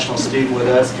international student with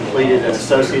us, completed an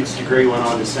associate's degree, went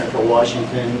on to Central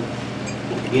Washington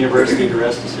University. The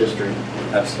rest is history.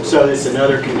 Absolutely. So it's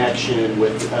another connection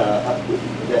with that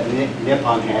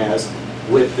Nippon has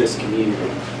with this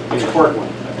community. It's Portland,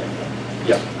 I think.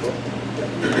 Yeah.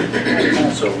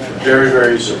 So very,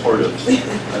 very supportive.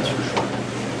 That's for sure.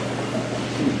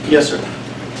 Yes, sir.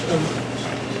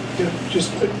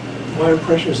 Just my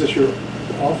impression is that you're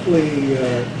awfully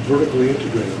vertically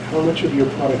integrated. How much of your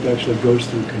product actually goes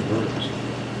through converters?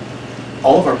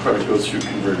 All of our product goes through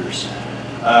converters.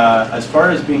 As far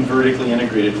as being vertically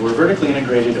integrated, we're vertically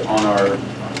integrated on our,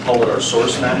 call it our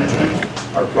source management,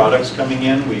 our products coming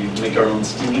in, we make our own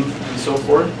steam and so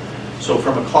forth. So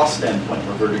from a cost standpoint,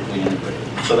 we're vertically integrated.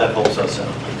 So that helps us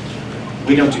out.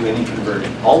 We don't do any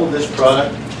converting. All of this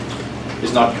product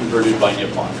is not converted by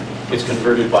Nippon. It's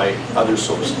converted by other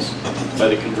sources, by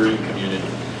the converting community.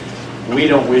 We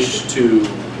don't wish to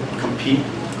compete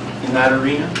in that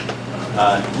arena.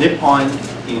 Nippon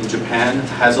in Japan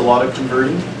has a lot of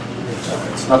converting.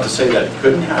 It's not to say that it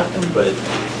couldn't happen, but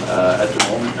at the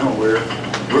moment, no, we're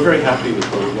very happy with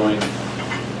where we're going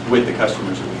with the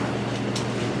customers that we have.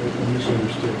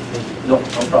 Misunderstood. No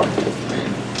problem.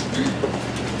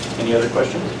 Any other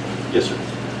questions? Yes, sir.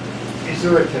 Is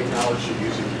there a technology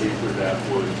using paper that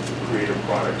would create a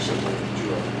product similar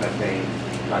to a methane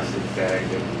plastic bag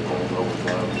that we all know and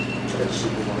love at a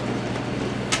supermarket?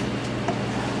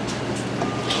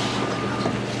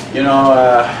 You know,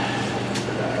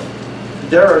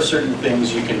 there are certain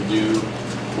things you can do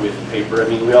with paper. I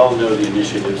mean, we all know the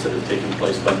initiatives that have taken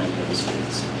place by many of the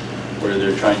states where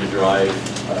they're trying to drive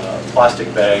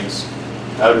plastic bags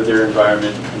out of their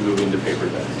environment and move into paper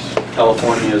bags.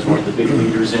 California is one of the big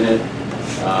leaders in it.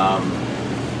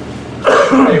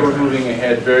 They were moving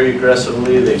ahead very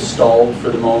aggressively. They've stalled for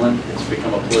the moment. It's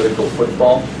become a political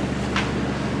football.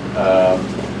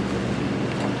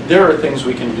 There are things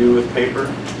we can do with paper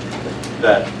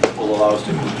that will allow us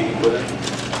to compete with it.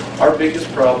 Our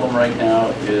biggest problem right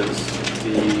now is the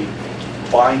the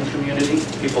buying community,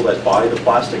 people that buy the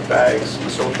plastic bags and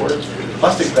so forth.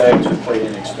 Plastic bags are quite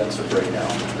inexpensive right now.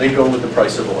 They go with the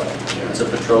price of oil. It's a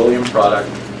petroleum product.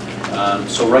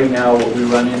 So right now what we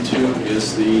run into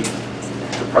is the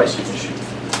pricing issue.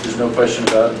 There's no question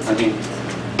about it. I mean,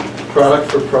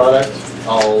 product for product,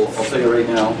 I'll tell you right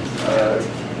now,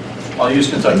 I'll use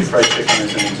Kentucky Fried Chicken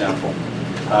as an example.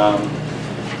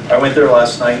 I went there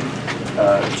last night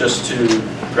just to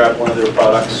grab one of their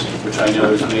products, which I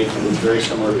know is made from very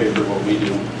similar paper to what we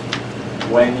do.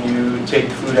 When you take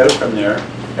food out from there,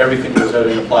 everything goes out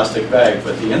in a plastic bag,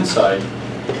 but the inside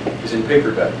is in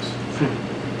paper bags.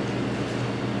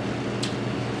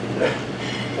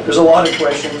 There's a lot of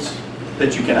questions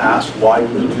that you can ask why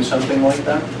we do something like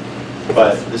that,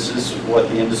 but this is what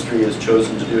the industry has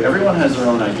chosen to do. Everyone has their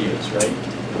own ideas, right?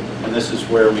 And this is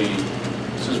where we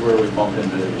bump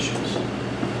into issues.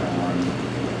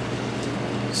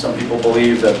 Some people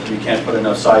believe that we can't put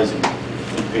enough sizing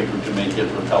in paper to make it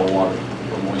repel water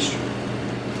or moisture.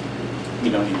 We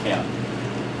know you can't,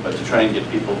 but to try and get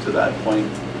people to that point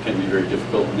can be very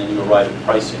difficult, and then you arrive at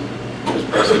pricing, because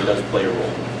pricing does play a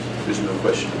role. There's no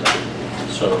question of that.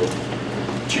 So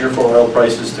cheer for oil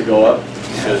prices to go up,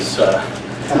 because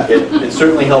it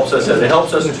certainly helps us. It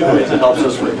helps us two ways. It helps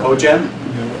us with cogen,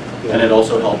 and it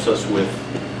also helps us with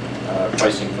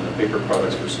pricing for the paper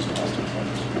products versus plastic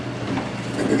products.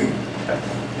 Okay.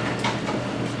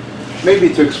 Maybe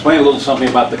to explain a little something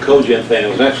about the cogen thing, it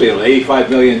was actually an $85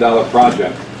 million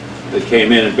project that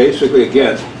came in, and basically,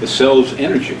 again, it sells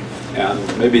energy. And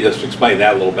maybe just explain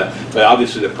that a little bit. But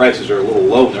obviously, the prices are a little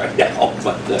low right now.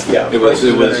 But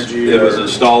it was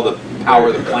installed to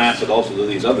power the plants, and also do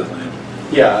these other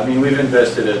things. Yeah, I mean, we've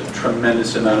invested a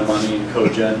tremendous amount of money in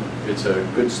cogen. It's a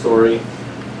good story.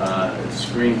 It's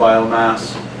green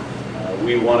biomass.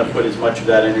 We want to put as much of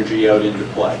that energy out into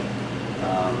play.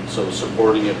 So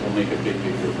supporting it will make a big,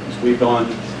 big difference. We've gone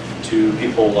to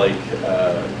people like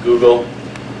Google,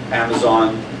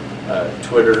 Amazon,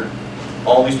 Twitter,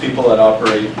 all these people that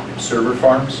operate server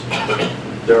farms.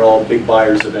 They're all big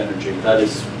buyers of energy. That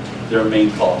is their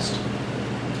main cost.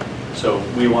 So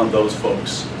we want those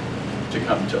folks to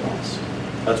come to us.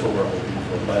 That's what we're hoping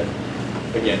for. But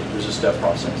again, there's a step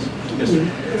process. Yes, sir.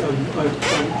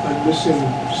 I'm missing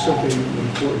something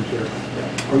important here.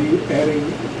 Are you adding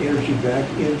energy back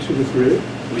into the grid?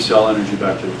 We sell energy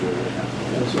back to the grid right now.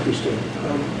 That's interesting.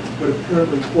 But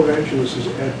apparently Port Angeles is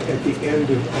at the end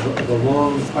of a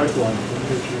long pipeline for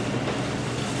energy.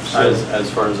 So, as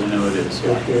far as I know, it is.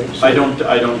 Yeah. Okay. So, I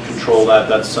don't control that.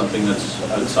 That's something that's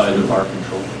outside of our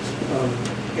control.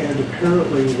 And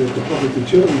apparently the Public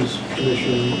Utilities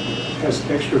Commission has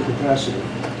extra capacity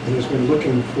and has been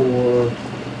looking for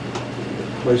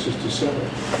places to sell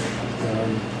it.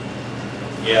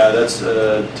 Yeah, that's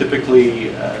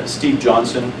typically Steve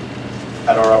Johnson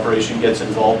at our operation gets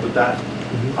involved with that.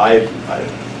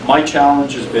 My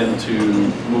challenge has been to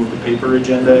move the paper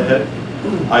agenda ahead.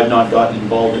 I've not gotten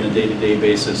involved in a day-to-day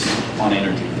basis on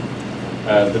energy.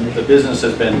 The business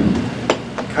has been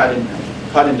cut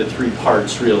into three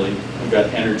parts, really. We've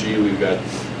got energy, we've got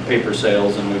paper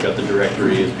sales, and we've got the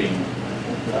directory as being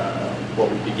what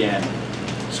we began.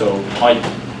 So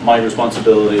my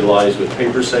responsibility lies with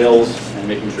paper sales and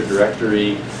making sure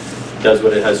directory does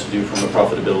what it has to do from a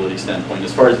profitability standpoint.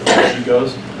 As far as energy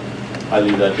goes, I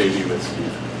leave that baby with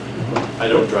Steve. I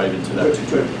don't drive into that too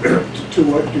much. To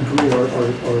what degree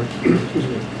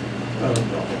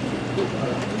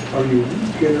are you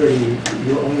generating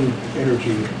your own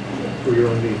energy for your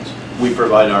own needs? We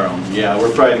provide our own. Yeah,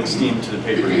 we're providing steam to the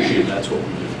paper machine. That's what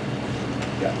we do.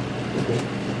 Yeah. Okay.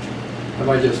 I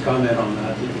might just comment on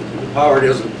that. The power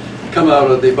doesn't come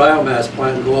out of the biomass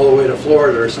plant and go all the way to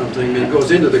Florida or something. It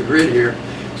goes into the grid here.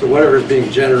 So whatever is being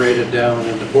generated down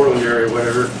in the Portland area,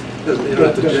 whatever, you don't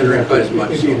have to generate quite as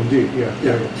much. Indeed, yeah.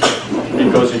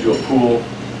 It goes into a pool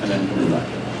and then comes back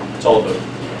in. It's all about it.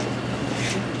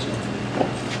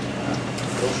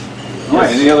 All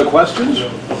right, any other questions?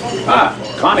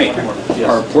 Connie,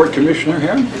 our port commissioner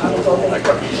here.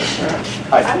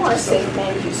 I want to say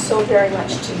thank you so very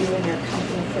much to you and your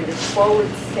company for your forward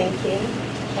thinking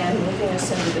and moving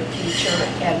us into the future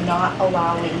and not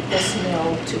allowing this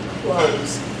mill to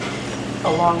close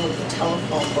along with the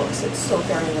telephone books. It's so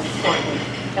very important.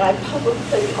 And I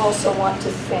publicly also want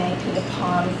to thank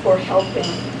Nippon for helping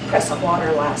Crescent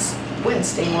Water last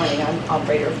Wednesday morning. I'm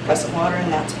operator of Crescent Water,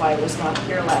 and that's why I was not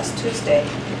here last Tuesday.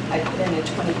 I put in a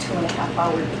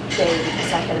 22.5-hour day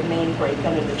because I had a main break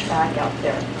under the track out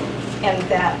there. And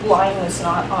that line was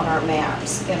not on our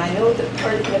maps. And I know that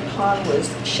part of Nippon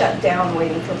was shut down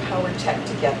waiting for Power Tech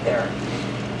to get there.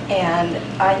 And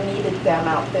I needed them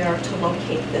out there to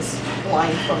locate this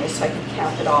line for me so I could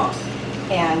cap it off.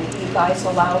 And you guys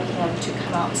allowed him to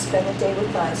come out and spend a day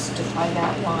with us to find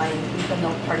that line, even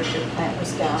though part of your plant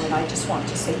was down. And I just want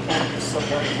to say thank you so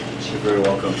very much. You're very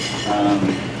welcome.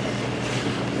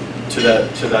 To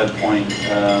that point,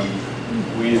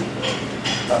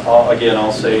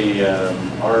 I'll say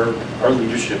our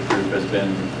leadership group has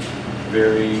been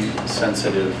very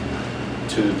sensitive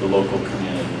to the local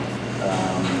community.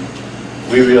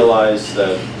 We realize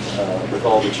that with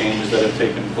all the changes that have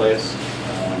taken place,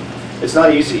 it's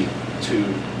not easy to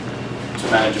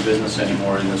manage a business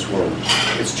anymore in this world.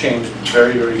 It's changed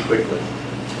very, very quickly.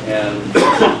 And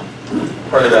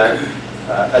part of that,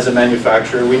 as a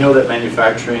manufacturer, we know that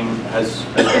manufacturing has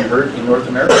been hurt in North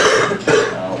America.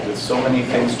 With so many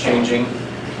things changing,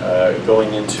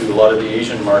 going into a lot of the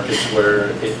Asian markets where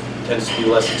it tends to be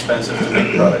less expensive to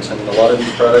make products. I mean, a lot of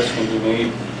these products can be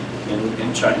made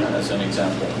in China, as an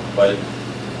example. But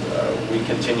we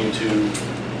continue to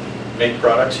make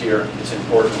products here. It's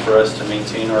important for us to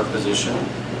maintain our position,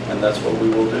 and that's what we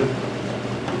will do.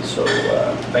 So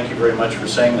thank you very much for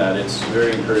saying that. It's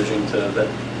very encouraging that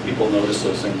people notice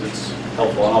those things. It's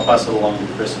helpful, and I'll pass it along to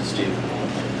Chris and Steve.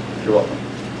 You're welcome.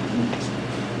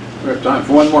 We have time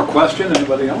for one more question.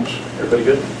 Anybody else? Everybody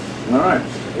good? All right.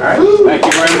 All right. Thank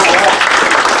you very much.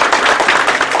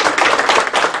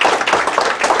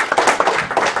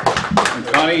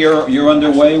 Connie, you're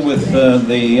underway with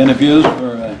the interviews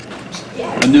for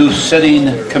a new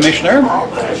sitting commissioner.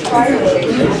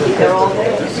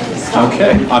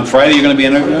 Okay. On Friday, you're going to be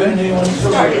interviewing?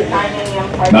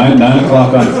 9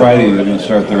 o'clock on Friday, they're going to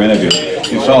start their interview.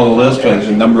 You saw the list,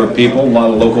 a number of people, a lot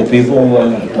of local people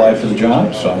applied for the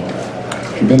job, so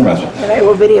it should be interesting. And I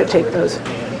will videotape those.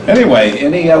 Anyway,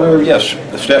 any other, yes,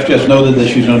 Steph just noted that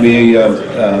she's going to be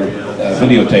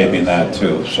videotaping that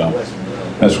too, so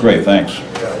that's great, thanks.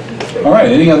 All right,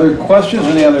 any other questions,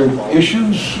 any other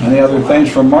issues, any other things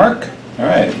from Mark? All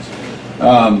right,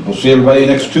 we'll see everybody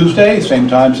next Tuesday, same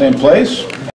time, same place.